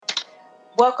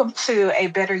Welcome to a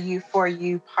Better You for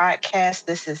You podcast.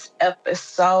 This is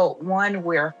episode 1.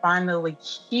 We're finally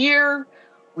here.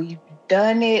 We've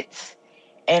done it.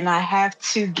 And I have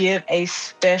to give a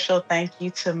special thank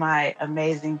you to my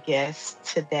amazing guest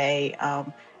today.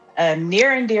 A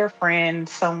near and dear friend,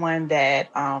 someone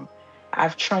that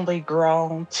I've truly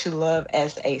grown to love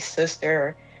as a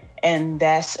sister. And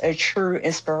that's a true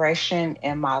inspiration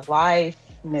in my life,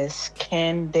 Miss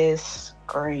Candace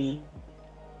Green.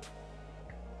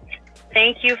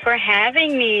 Thank you for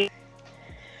having me.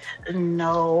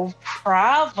 No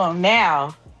problem.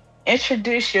 Now,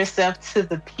 introduce yourself to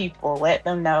the people. Let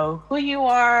them know who you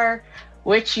are,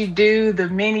 what you do, the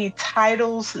many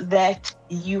titles that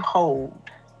you hold.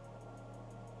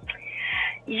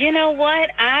 You know what?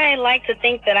 I like to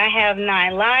think that I have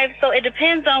 9 lives, so it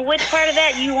depends on which part of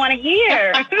that you want to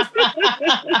hear.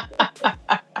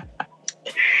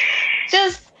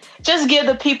 just give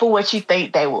the people what you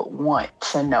think they would want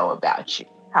to know about you.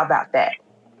 How about that?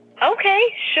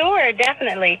 Okay, sure,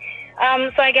 definitely.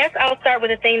 So I guess I'll start with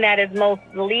the thing that is most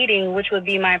leading, which would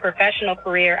be my professional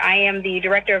career. I am the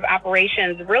director of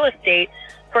operations real estate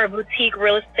for a boutique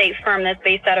real estate firm that's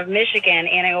based out of Michigan,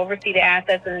 and I oversee the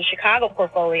assets in the Chicago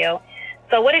portfolio.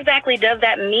 So what exactly does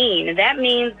that mean? That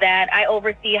means that I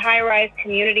oversee high-rise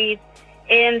communities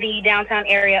in the downtown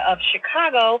area of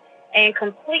Chicago and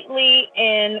completely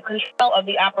in control of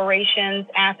the operations,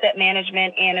 asset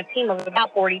management, and a team of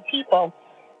about 40 people.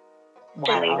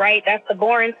 Wow. Right? That's the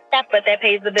boring stuff, but that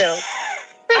pays the bills.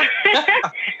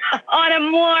 On a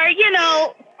more,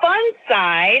 fun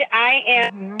side, I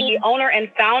am the owner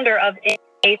and founder of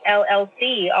Indace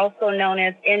LLC, also known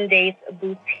as Indace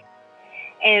Boutique.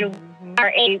 And we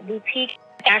are a boutique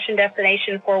fashion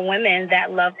destination for women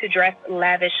that love to dress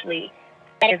lavishly.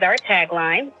 That is our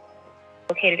tagline.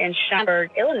 Located in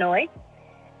Schaumburg, Illinois,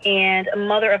 and a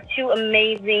mother of 2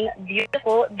 amazing,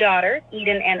 beautiful daughters,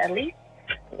 Eden and Elise,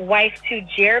 wife to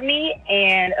Jeremy,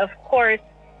 and of course,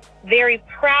 very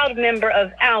proud member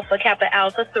of Alpha Kappa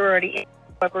Alpha Sorority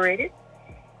Incorporated.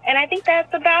 And I think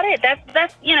that's about it.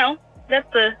 That's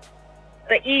the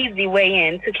easy way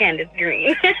in to Candace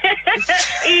Green.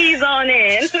 Ease on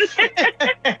in.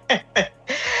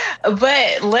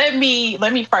 But let me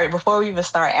first, before we even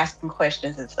start asking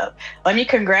questions and stuff, let me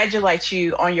congratulate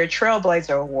you on your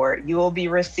Trailblazer Award. You will be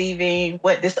receiving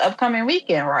this upcoming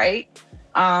weekend, right?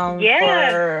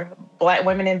 For Black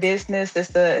women in business.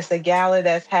 It's a gala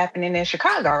that's happening in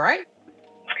Chicago, right?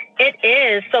 It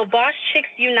is. So Boss Chicks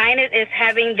United is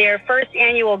having their first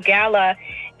annual gala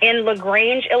in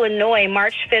LaGrange, Illinois,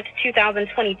 March 5th,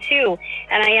 2022.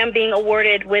 And I am being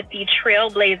awarded with the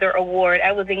Trailblazer Award.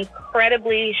 I was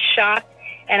incredibly shocked,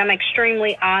 and I'm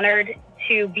extremely honored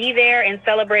to be there and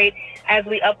celebrate as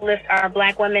we uplift our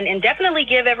Black women and definitely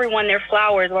give everyone their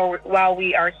flowers while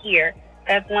we are here.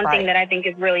 That's one thing that I think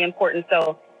is really important.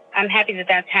 So I'm happy that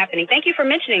that's happening. Thank you for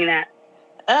mentioning that.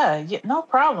 Yeah, no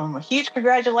problem. Huge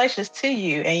congratulations to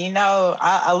you. And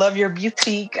I love your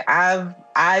boutique.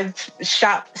 I've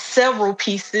shopped several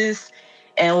pieces,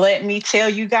 and let me tell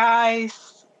you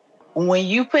guys, when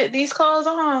you put these clothes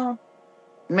on,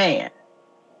 man,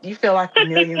 you feel like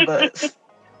 $1,000,000.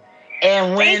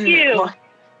 And Thank you.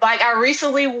 I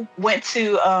recently went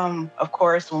to, of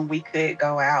course, when we could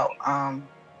go out,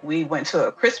 we went to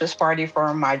a Christmas party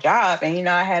for my job, and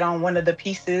I had on one of the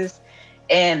pieces,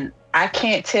 and I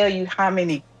can't tell you how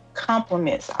many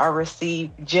compliments I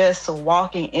received just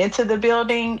walking into the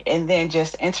building and then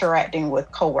just interacting with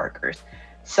coworkers.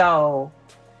 So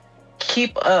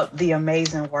keep up the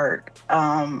amazing work,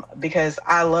 because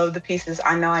I love the pieces.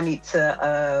 I know I need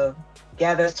to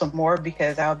gather some more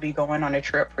because I'll be going on a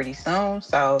trip pretty soon.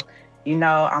 So, I'm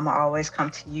going to always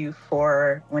come to you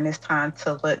for when it's time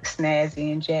to look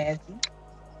snazzy and jazzy.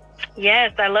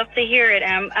 Yes, I love to hear it.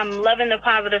 I'm loving the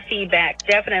positive feedback,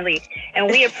 definitely. And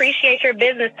we appreciate your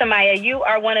business, Tamaya. You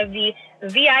are one of the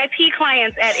VIP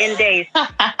clients at Indace.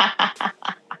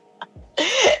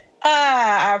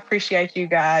 I appreciate you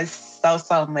guys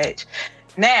so much.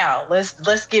 Now,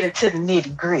 let's get into the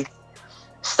nitty-gritty.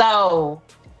 So,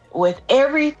 with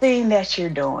everything that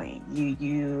you're doing,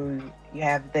 you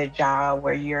have the job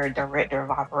where you're a director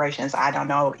of operations. I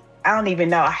don't even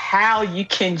know how you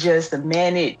can just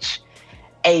manage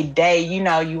a day.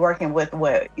 You working with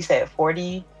what you said,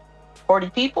 40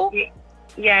 people?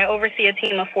 Yeah, I oversee a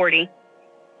team of 40.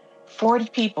 40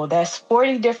 people. That's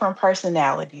 40 different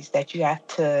personalities that you have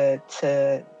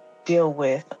to deal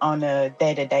with on a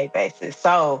day-to-day basis.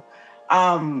 So,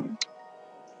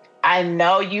 I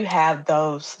know you have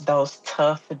those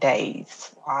tough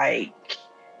days, like,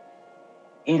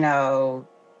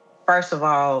 first of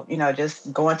all,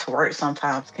 just going to work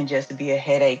sometimes can just be a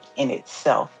headache in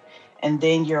itself. And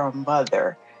then you're a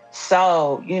mother.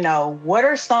 So, what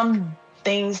are some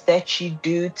things that you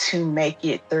do to make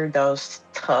it through those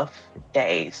tough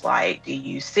days? Like, do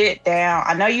you sit down?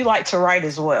 I know you like to write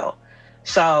as well.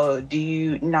 So do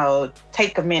you,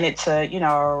 take a minute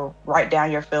to, write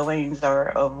down your feelings or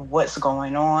of what's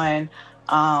going on?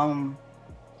 Um,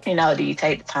 do you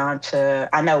take the time to,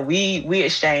 I know we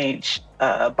exchange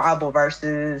Bible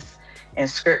verses and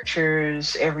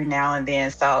scriptures every now and then.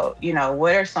 So,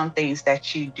 what are some things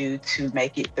that you do to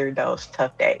make it through those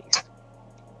tough days?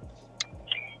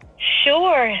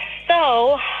 Sure.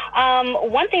 So,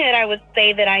 one thing that I would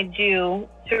say that I do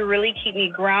to really keep me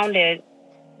grounded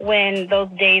when those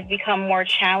days become more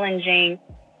challenging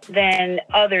than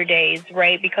other days,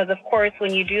 right? Because, of course,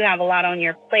 when you do have a lot on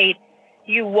your plate,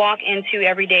 you walk into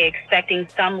every day expecting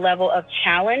some level of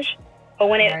challenge. But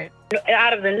when it's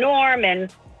out of the norm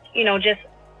and, just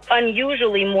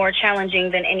unusually more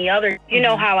challenging than any other, you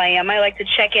know how I am. I like to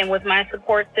check in with my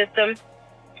support system,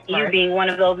 you being one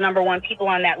of those number one people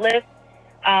on that list.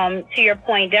 To your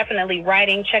point, definitely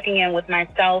writing, checking in with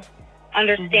myself,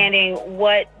 understanding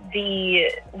what the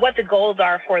goals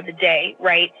are for the day,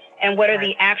 right? And what are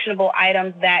the actionable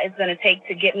items that it's going to take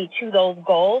to get me to those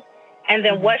goals? And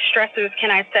then what stressors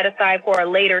can I set aside for a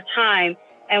later time?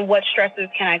 And what stressors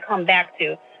can I come back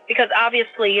to? Because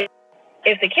obviously,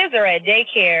 if the kids are at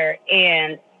daycare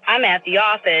and I'm at the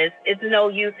office, it's no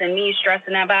use in me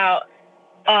stressing about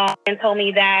and told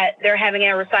me that they're having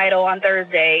a recital on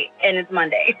Thursday and it's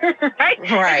Monday, right?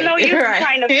 There's no use in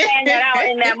trying to plan that out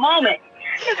in that moment.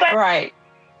 It's like,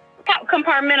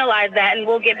 compartmentalize that and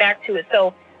we'll get back to it.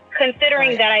 So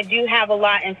considering that I do have a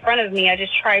lot in front of me, I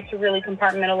just try to really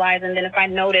compartmentalize. And then if I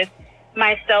notice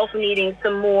myself needing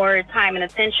some more time and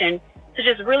attention, to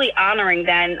just really honoring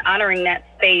that and honoring that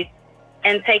space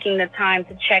and taking the time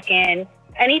to check in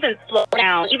and even slow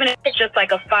down, even if it's just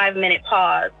like a 5-minute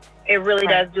pause. It really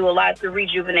does do a lot to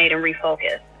rejuvenate and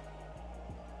refocus.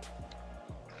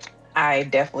 I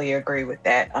definitely agree with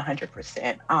that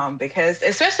 100%. Because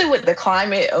especially with the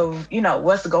climate of,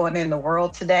 what's going in the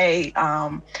world today.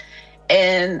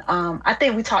 And I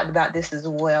think we talked about this as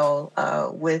well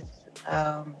with,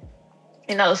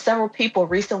 several people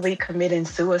recently committing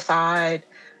suicide.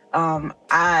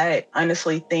 I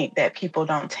honestly think that people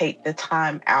don't take the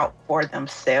time out for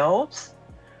themselves.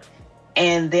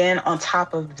 And then on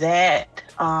top of that,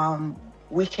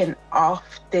 we can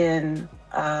often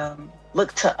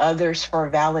look to others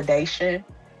for validation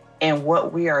in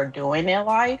what we are doing in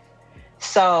life.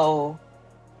 So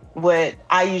what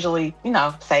I usually,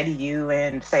 say to you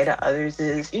and say to others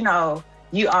is,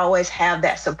 you always have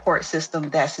that support system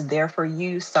that's there for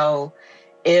you. So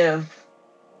if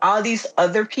all these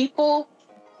other people,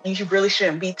 you really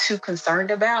shouldn't be too concerned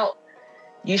about.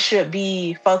 You should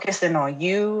be focusing on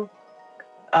you,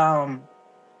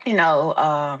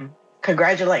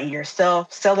 congratulating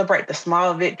yourself, celebrate the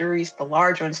small victories, the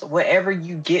large ones, whatever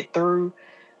you get through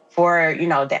for,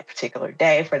 that particular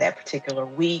day, for that particular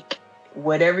week,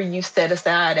 whatever you set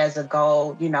aside as a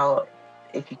goal,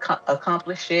 if you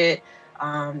accomplish it,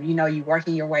 you're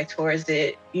working your way towards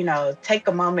it, take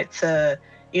a moment to,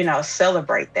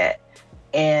 celebrate that.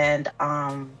 And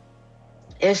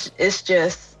it's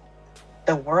just,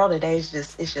 the world today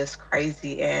it's just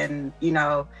crazy. And,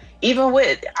 even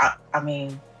with, I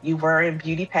mean, you were in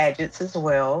beauty pageants as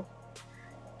well.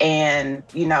 And,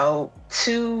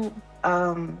 two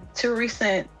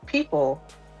recent people,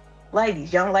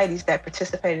 young ladies that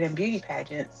participated in beauty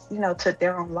pageants, took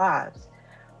their own lives.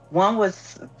 One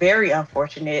was very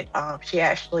unfortunate. She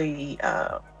actually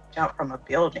jumped from a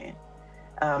building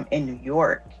in New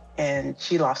York, and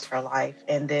she lost her life.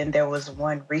 And then there was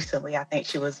one recently, I think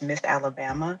she was Miss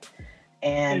Alabama,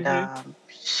 and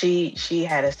she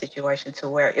had a situation to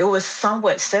where it was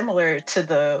somewhat similar to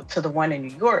the one in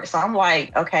New York. So I'm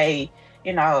like, okay,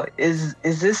 is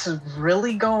this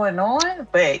really going on?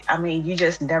 But I mean, you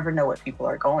just never know what people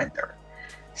are going through.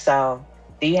 So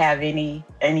do you have any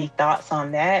thoughts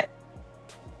on that?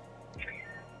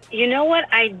 You know what,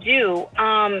 I do.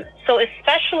 So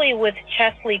especially with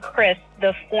Chesley Chris,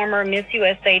 the former Miss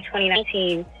USA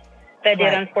 2019 that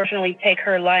did unfortunately take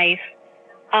her life,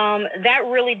 that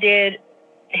really did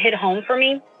hit home for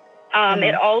me.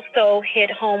 It also hit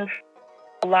home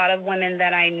for a lot of women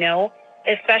that I know,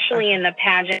 especially in the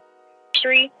pageant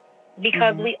industry,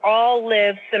 because we all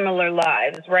live similar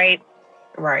lives, right?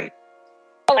 Right.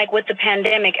 Like with the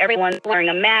pandemic, everyone's wearing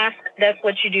a mask. That's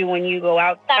what you do when you go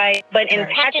outside. But in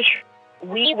pageantry,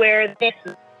 we wear this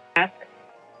mask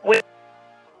with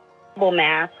a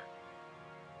mask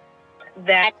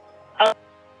that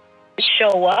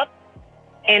show up,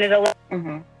 and it allows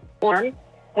form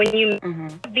when you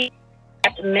be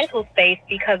at mental space,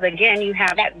 because again, you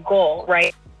have that goal,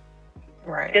 right?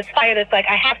 Right. This fire that's like,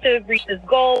 I have to reach this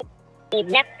goal.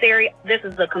 It's necessary. This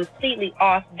is a completely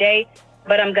off day,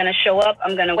 but I'm going to show up.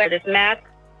 I'm going to wear this mask.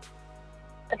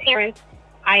 Appearance.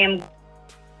 I am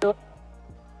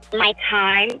my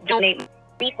time, donate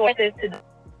resources to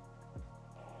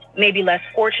maybe less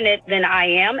fortunate than I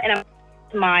am, and I'm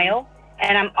smile,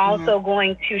 and I'm also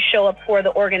going to show up for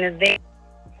the organization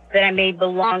that I may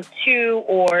belong to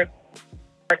or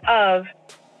part of,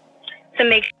 to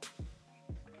make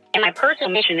sure my personal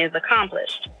mission is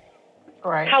accomplished.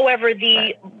 Right. However,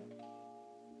 the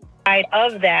side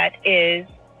of that is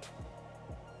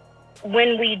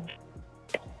when we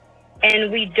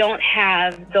don't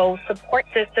have those support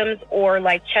systems, or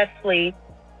like Chesley,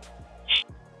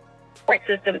 support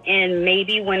system in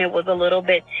maybe when it was a little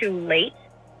bit too late.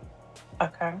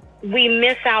 Okay. We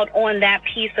miss out on that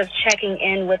piece of checking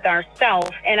in with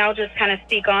ourselves. And I'll just kind of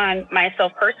speak on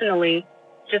myself personally,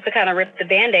 just to kind of rip the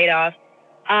Band-Aid off.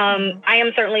 I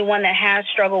am certainly one that has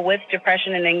struggled with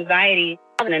depression and anxiety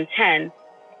in 2010.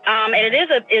 And it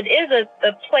is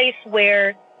a place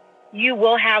where you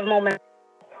will have moments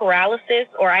of paralysis,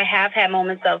 or I have had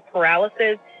moments of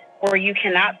paralysis where you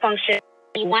cannot function,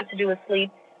 you want to do is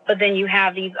sleep, but then you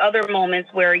have these other moments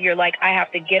where you're like, I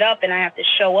have to get up and I have to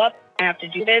show up, I have to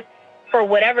do this for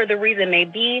whatever the reason may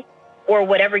be, or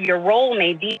whatever your role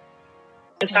may be.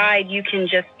 Inside, you can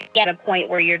just get a point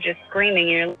where you're just screaming,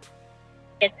 you're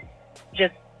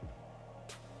just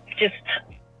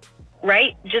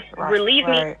right? Just relieve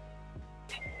me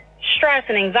stress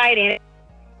and anxiety.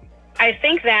 I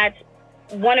think that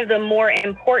one of the more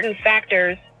important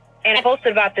factors, and I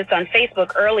posted about this on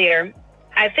Facebook earlier,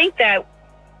 I think that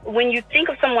when you think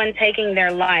of someone taking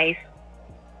their life,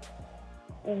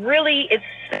 really it's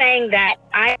saying that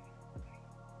I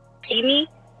see me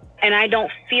and I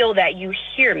don't feel that you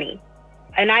hear me.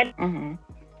 And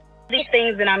these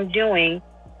things that I'm doing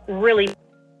really.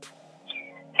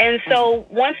 And so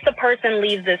once the person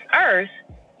leaves this earth,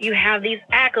 you have these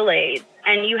accolades,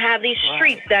 and you have these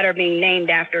streets that are being named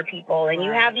after people, and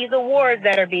you have these awards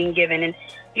that are being given, and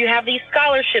you have these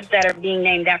scholarships that are being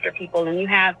named after people, and you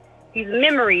have these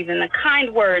memories and the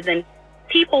kind words, and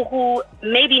people who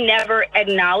maybe never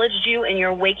acknowledged you in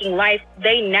your waking life,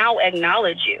 they now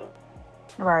acknowledge you.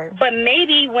 Right. But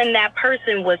maybe when that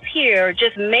person was here,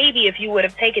 just maybe if you would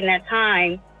have taken that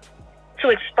time to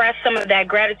express some of that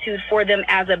gratitude for them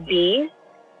as a being,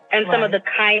 and some of the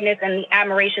kindness and the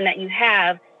admiration that you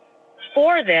have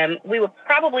for them, we would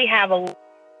probably have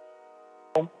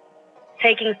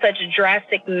taking such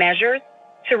drastic measures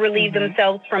to relieve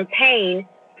themselves from pain,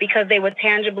 because they would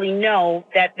tangibly know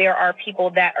that there are people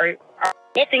that are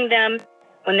missing them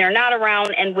when they're not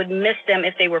around, and would miss them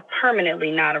if they were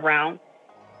permanently not around.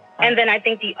 And then I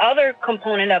think the other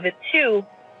component of it too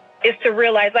is to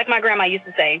realize, like my grandma used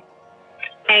to say,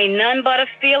 ain't none but a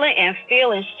feeling, and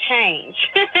feelings change.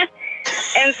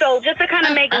 And so just to kind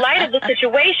of make light of the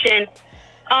situation,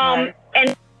 and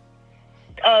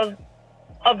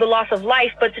of the loss of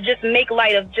life, but to just make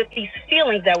light of just these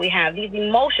feelings that we have, these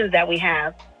emotions that we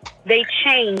have, they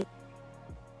change.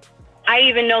 I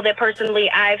even know that personally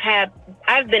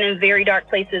I've been in very dark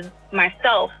places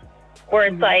myself, where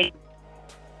it's like,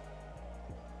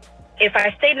 if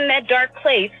I stayed in that dark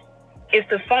place, if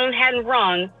the phone hadn't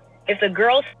rung, if the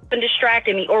girls hadn't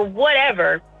distracted me, or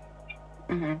whatever,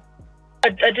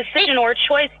 a decision or a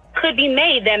choice could be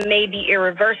made that may be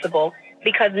irreversible,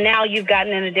 because now you've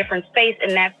gotten in a different space,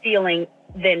 and that feeling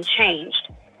then changed.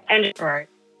 And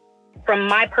from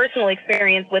my personal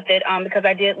experience with it, because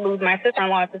I did lose my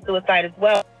sister-in-law to suicide as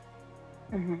well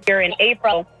here in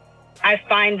April, I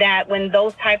find that when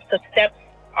those types of steps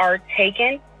are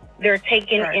taken, they're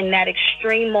taken in that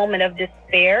extreme moment of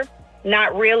despair,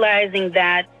 not realizing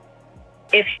that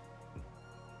if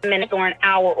a minute or an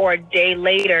hour or a day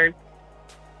later,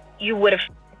 you would have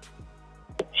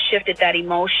shifted that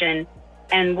emotion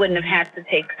and wouldn't have had to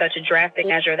take such a drastic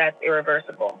measure that's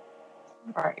irreversible.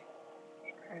 Right.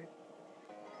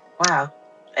 Wow.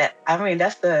 I mean,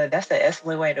 that's the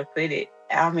excellent way to put it.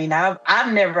 I mean,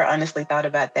 I've never honestly thought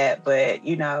about that, but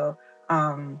you know,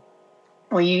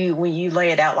 when you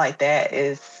lay it out like that,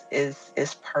 is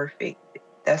perfect.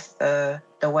 That's the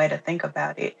way to think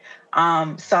about it.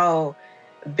 So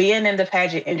being in the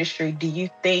pageant industry, do you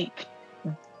think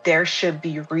there should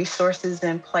be resources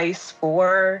in place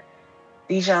for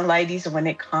these young ladies when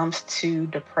it comes to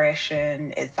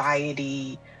depression,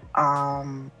 anxiety,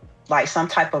 like some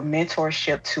type of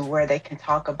mentorship to where they can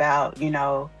talk about, you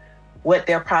know, what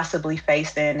they're possibly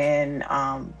facing, and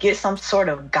get some sort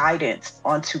of guidance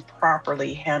on to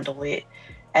properly handle it,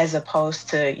 as opposed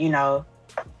to,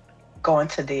 going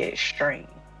to the extreme.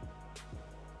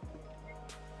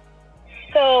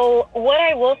 So what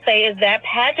I will say is that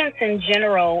pageants in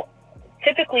general,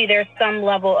 typically there's some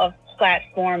level of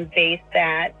platform base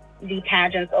that the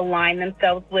pageants align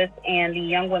themselves with, and the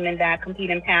young women that compete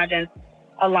in pageants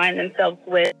align themselves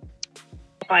with.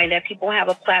 Find that people have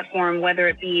a platform, whether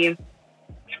it be,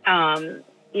 the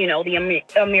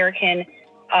American,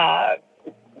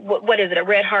 what is it, a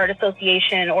Red Heart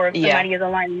Association, or if somebody is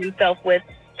aligning themselves with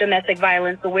domestic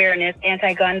violence awareness,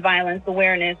 anti-gun violence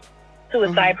awareness,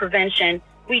 suicide prevention.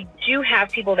 We do have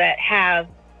people that have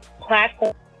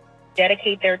platforms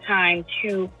dedicate their time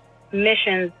to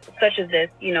missions such as this,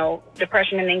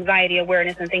 depression and anxiety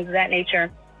awareness and things of that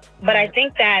nature. But I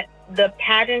think that the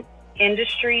pageant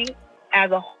industry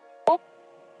as a whole,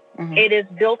 it is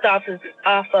built off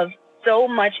of so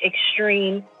much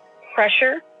extreme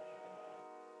pressure,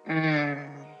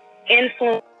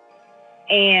 influence,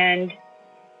 and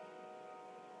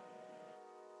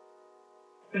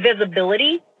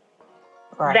visibility,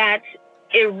 that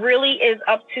it really is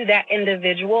up to that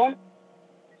individual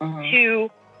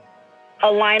to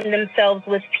align themselves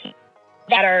with people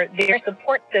that are their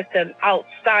support system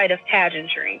outside of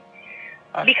pageantry.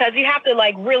 Because you have to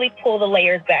really pull the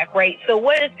layers back, right? So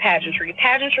what is pageantry?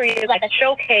 Pageantry is like a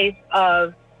showcase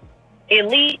of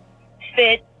elite,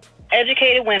 fit,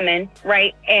 educated women,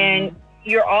 right? And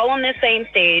you're all on the same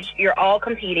stage. You're all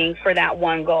competing for that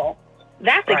one goal.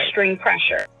 That's extreme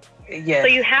pressure. Yes. So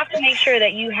you have to make sure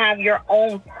that you have your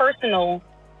own personal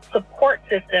support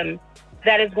system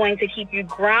that is going to keep you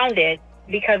grounded,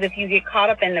 because if you get caught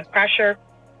up in the pressure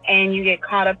and you get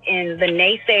caught up in the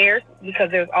naysayers,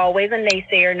 because there's always a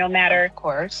naysayer, no matter... Of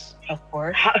course.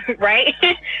 How, right?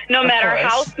 No matter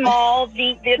how small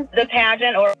the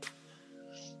pageant or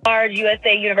large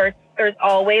USA universe, there's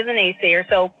always a naysayer.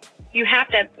 So you have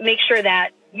to make sure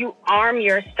that you arm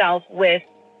yourself with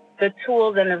the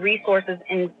tools and the resources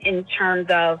in terms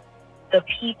of the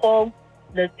people,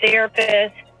 the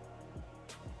therapist,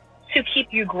 to keep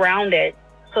you grounded,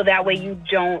 so that way you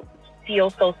don't feel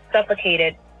so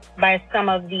suffocated by some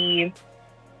of the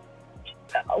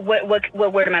what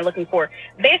word am I looking for?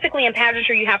 Basically, in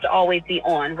pageantry, you have to always be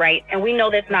on, right? And we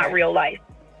know that's not real life.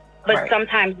 But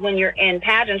sometimes when you're in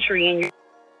pageantry and you're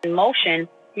in motion,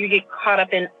 you get caught up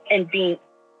in being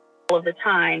all of the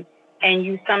time, and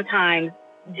you sometimes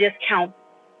discount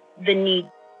the need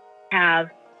to have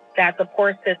that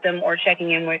support system or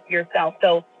checking in with yourself.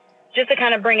 So just to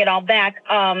kind of bring it all back,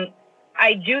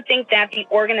 I do think that the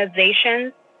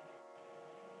organizations,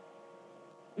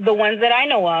 the ones that I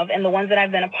know of and the ones that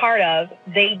I've been a part of,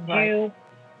 they do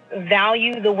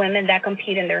value the women that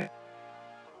compete in their...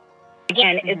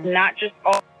 Again, it's not just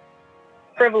all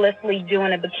frivolously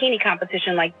doing a bikini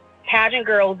competition. Like, pageant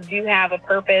girls do have a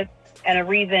purpose and a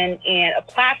reason and a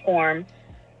platform.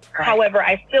 However,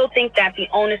 I still think that the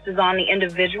onus is on the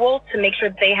individual to make sure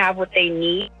that they have what they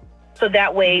need, so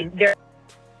that way their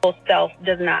self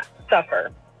does not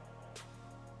suffer.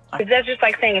 Because that's just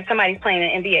like saying if somebody's playing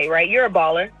in the NBA, right? You're a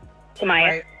baller,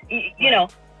 Tamaya. You know,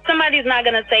 somebody's not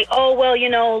going to say, oh, well,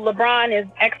 LeBron is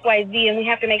XYZ and we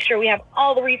have to make sure we have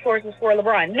all the resources for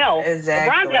LeBron. No,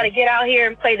 LeBron's got to get out here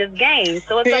and play this game.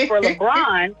 So it's up for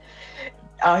LeBron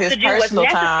his to do what's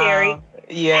necessary. Time.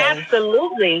 Yes.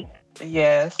 Absolutely.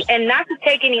 Yes. And not to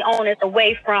take any onus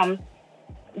away from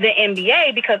the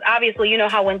NBA, because obviously, you know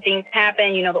how when things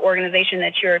happen, the organization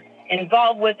that you're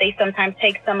involved with, they sometimes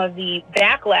take some of the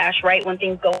backlash, right, when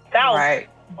things go south. Right.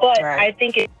 But I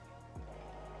think it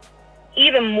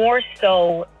even more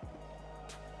so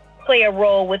play a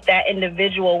role with that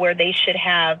individual, where they should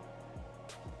have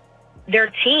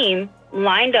their team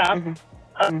lined up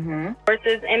of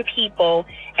resources and people,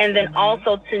 and then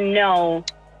also to know,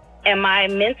 am I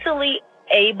mentally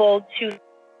able to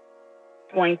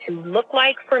going to look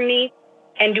like for me,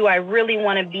 and do I really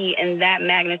want to be in that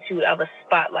magnitude of a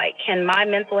spotlight? Can my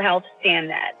mental health stand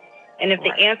that? And if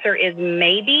the answer is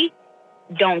maybe,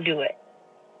 don't do it.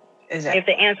 Exactly. If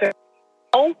the answer is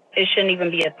no, it shouldn't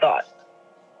even be a thought.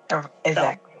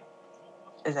 Exactly.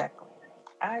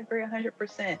 I agree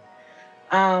 100%.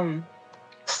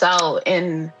 So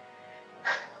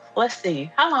let's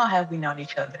see, how long have we known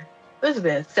each other? This has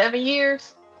been 7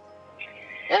 years.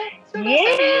 Yeah,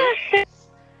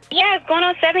 it's going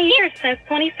on 7 years, since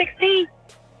 2016.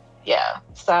 Yeah.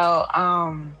 So,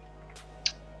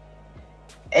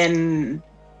 and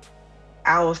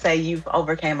I will say you've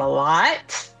overcame a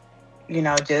lot,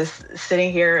 just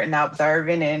sitting here and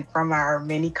observing, and from our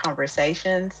many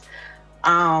conversations.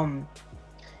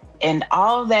 and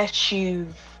all that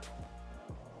you've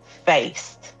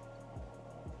faced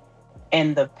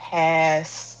in the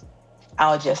past,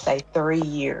 I'll just say 3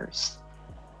 years,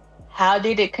 how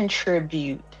did it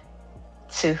contribute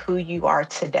to who you are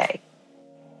today?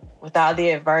 With all the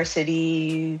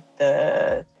adversity,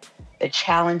 the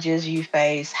challenges you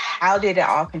face, how did it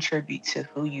all contribute to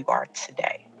who you are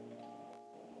today?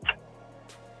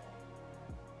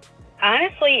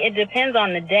 Honestly, it depends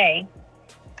on the day.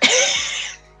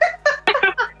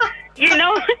 You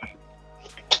know,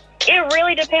 it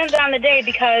really depends on the day,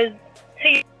 because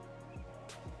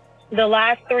the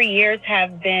last 3 years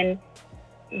have been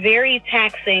very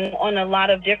taxing on a lot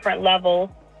of different levels.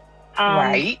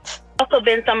 Right. Also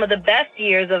been some of the best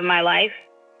years of my life,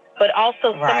 but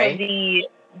also some of the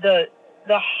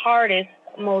hardest,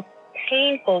 most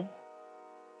painful.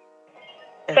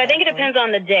 So I think it depends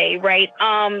on the day, right?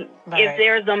 If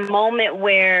there's a moment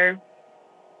where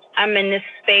I'm in this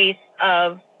space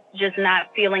of just not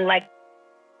feeling like,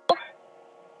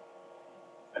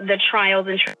 the trials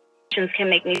and tribulations can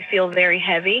make me feel very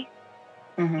heavy.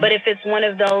 Mm-hmm. But if it's one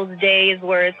of those days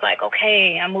where it's like,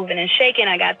 okay, I'm moving and shaking,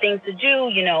 I got things to do,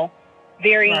 you know,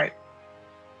 very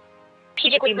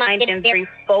strategically minded and very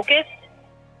focused,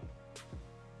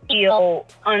 feel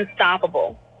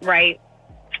unstoppable, right?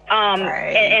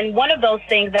 And one of those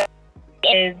things that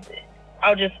is,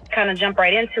 I'll just kind of jump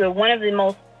right into it. One of the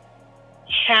most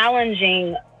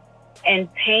challenging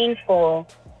and painful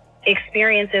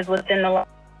experiences within the last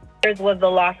years was the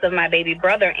loss of my baby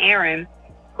brother, Aaron,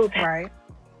 who passed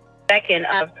second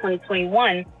of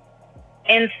 2021.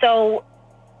 And so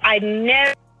I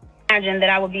never imagined that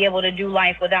I would be able to do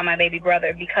life without my baby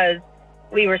brother, because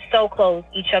we were so close,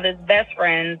 each other's best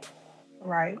friends.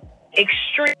 Right.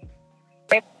 Extreme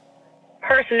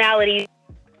personality,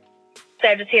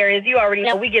 Sagittarius, you already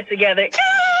know we get together.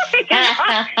 You know what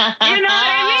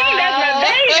I mean? That's my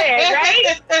baby, right?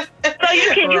 So you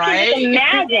can just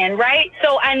imagine, right?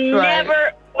 So I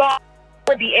never thought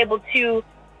I would be able to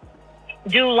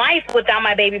do life without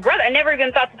my baby brother. I never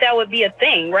even thought that would be a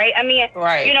thing, right? I mean,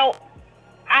 you know,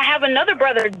 I have another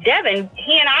brother, Devin.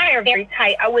 He and I are very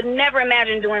tight. I would never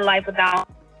imagine doing life without.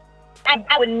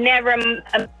 I would never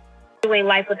imagine doing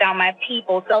life without my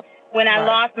people. So when I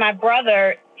lost my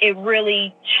brother, it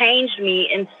really changed me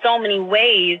in so many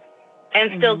ways,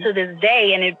 and still to this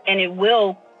day, and it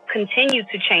will continue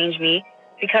to change me,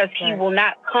 because he will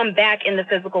not come back in the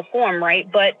physical form, right?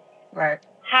 But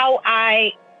how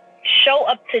I show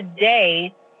up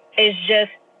today is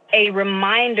just a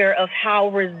reminder of how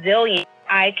resilient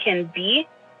I can be,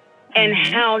 and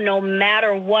how no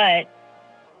matter what,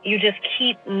 you just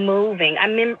keep moving.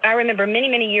 I remember many,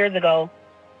 many years ago,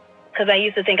 because I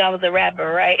used to think I was a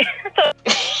rapper, right? So,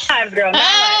 girl,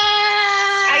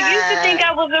 I used to think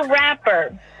I was a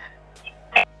rapper.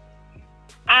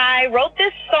 I wrote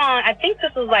this song, I think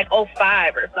this was like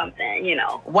 05 or something, you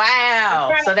know.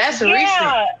 Wow. So that's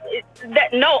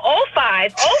recent. No,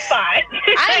 05.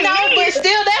 I know,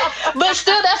 but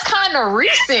still that's kind of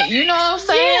recent, you know what I'm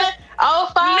saying? Yeah,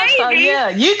 05. Maybe. So yeah,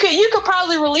 you could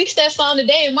probably release that song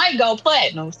today. It might go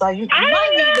platinum. So you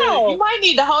might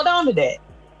need to hold on to that.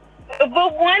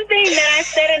 But one thing that I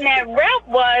said in that rap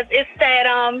was, it said,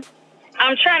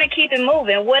 I'm trying to keep it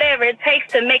moving, whatever it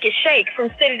takes to make it shake, from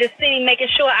city to city, making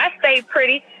sure I stay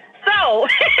pretty. So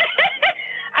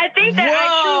I think that I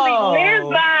truly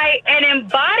live by and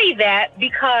embody that,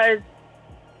 because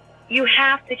you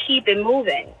have to keep it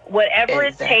moving, whatever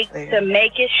it takes to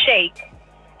make it shake,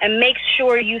 and make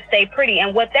sure you stay pretty.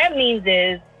 And what that means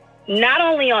is, not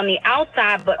only on the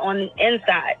outside, but on the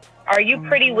inside. Are you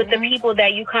pretty with the people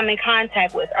that you come in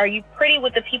contact with? Are you pretty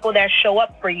with the people that show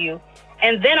up for you?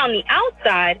 And then on the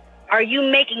outside, are you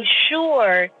making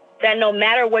sure that no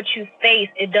matter what you face,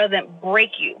 it doesn't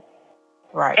break you?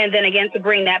 Right. And then again, to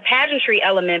bring that pageantry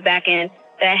element back in,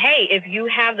 that, hey, if you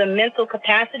have the mental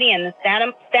capacity and the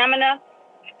stamina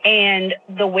and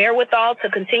the wherewithal to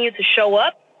continue to show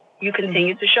up, you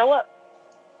continue to show up.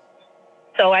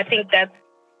 So I think that's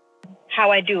how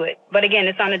I do it. But again,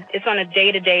 it's on a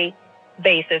day-to-day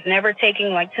basis, never taking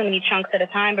like too many chunks at a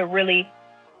time, but really.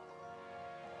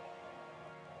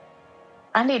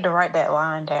 I need to write that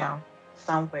line down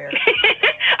somewhere.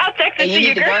 I'll text it to you. You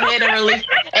need to go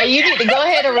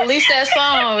ahead and release that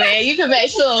song, man. You can make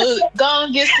sure go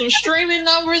and get some streaming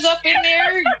numbers up in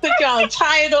there. You put your own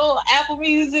Tidal, Apple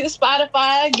Music,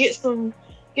 Spotify, get some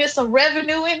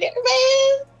revenue in there,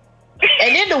 man.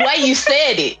 And then the way you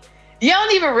said it, you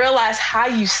don't even realize how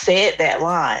you said that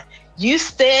line. You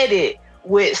said it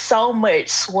with so much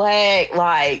swag,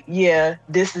 like, yeah,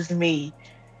 this is me.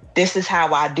 This is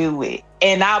how I do it.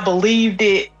 And I believed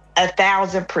it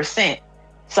 1,000%.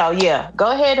 So yeah,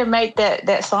 go ahead and make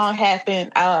that song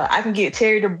happen. I can get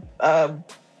Terry to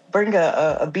bring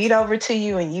a beat over to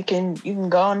you, and you can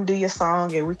go and do your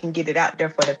song, and we can get it out there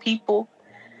for the people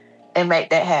and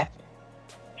make that happen.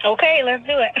 Okay, let's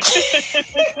do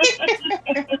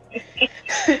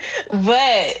it.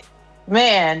 But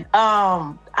man,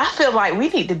 I feel like we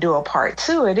need to do a part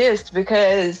 2 of this,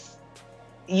 because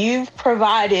you've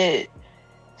provided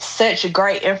such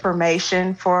great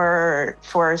information for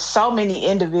so many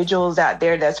individuals out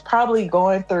there that's probably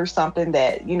going through something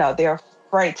that, they're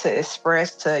afraid to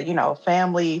express to,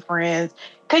 family, friends.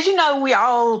 Because, we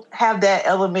all have that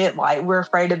element, like we're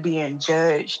afraid of being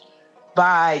judged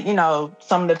by,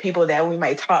 some of the people that we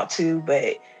may talk to.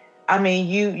 But I mean,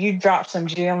 you dropped some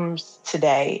gems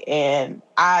today, and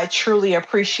I truly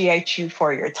appreciate you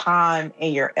for your time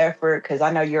and your effort, because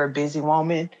I know you're a busy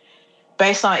woman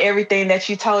based on everything that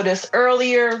you told us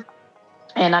earlier.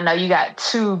 And I know you got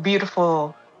 2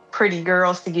 beautiful, pretty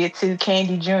girls to get to,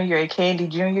 Candy Jr. and Candy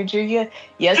Jr.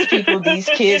 Yes, people, these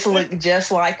kids look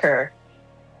just like her.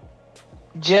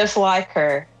 Just like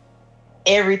her.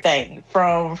 Everything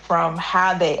from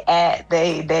how they act,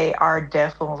 they are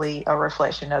definitely a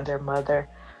reflection of their mother.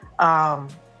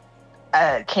 Candace,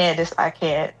 I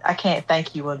can't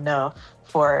thank you enough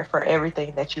for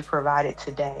everything that you provided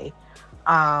today.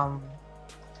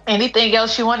 Anything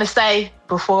else you want to say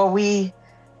before we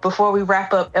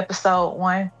wrap up episode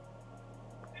 1?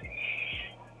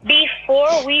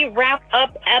 Before we wrap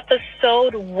up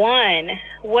episode 1,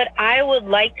 what I would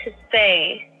like to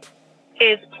say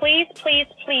is please, please,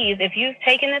 please, if you've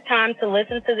taken the time to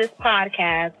listen to this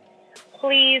podcast,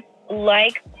 please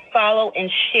like, follow,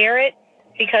 and share it,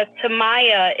 because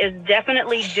Tamaya is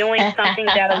definitely doing something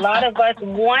that a lot of us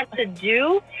want to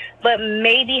do, but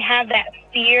maybe have that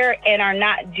fear and are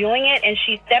not doing it. And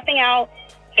she's stepping out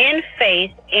in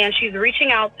faith, and she's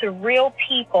reaching out to real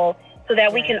people so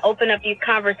that we can open up these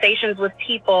conversations with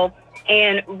people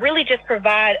and really just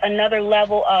provide another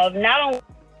level of not only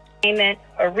entertainment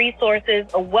or resources,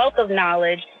 a wealth of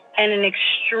knowledge, and an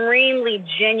extremely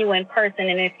genuine person.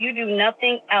 And if you do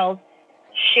nothing else,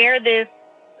 share this,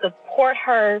 support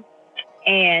her,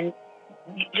 and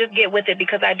just get with it,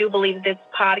 because I do believe this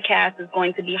podcast is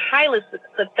going to be highly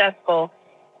successful.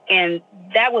 And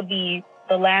that would be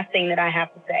the last thing that I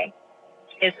have to say,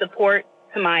 is support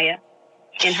Tamaya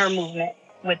in her movement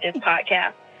with this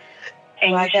podcast.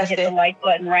 And you should hit the like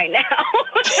button right now.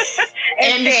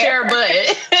 and the share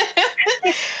button.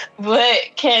 But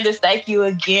Candace, thank you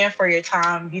again for your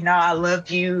time. I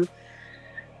love you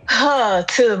to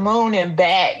the moon and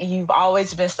back. You've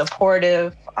always been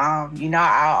supportive. I'll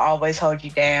always hold you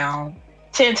down,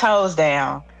 10 toes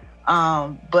down.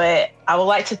 But I would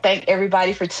like to thank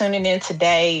everybody for tuning in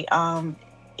today.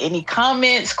 Any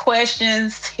comments,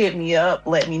 questions, hit me up.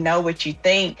 Let me know what you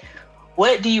think.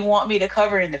 What do you want me to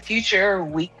cover in the future?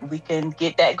 We can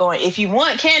get that going. If you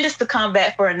want Candace to come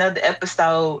back for another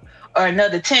episode or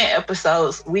another 10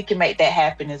 episodes, we can make that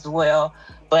happen as well.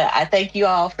 But I thank you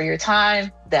all for your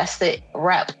time. That's it.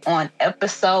 Wrap on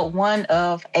episode 1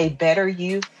 of A Better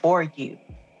You for You.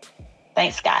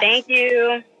 Thanks, guys. Thank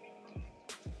you.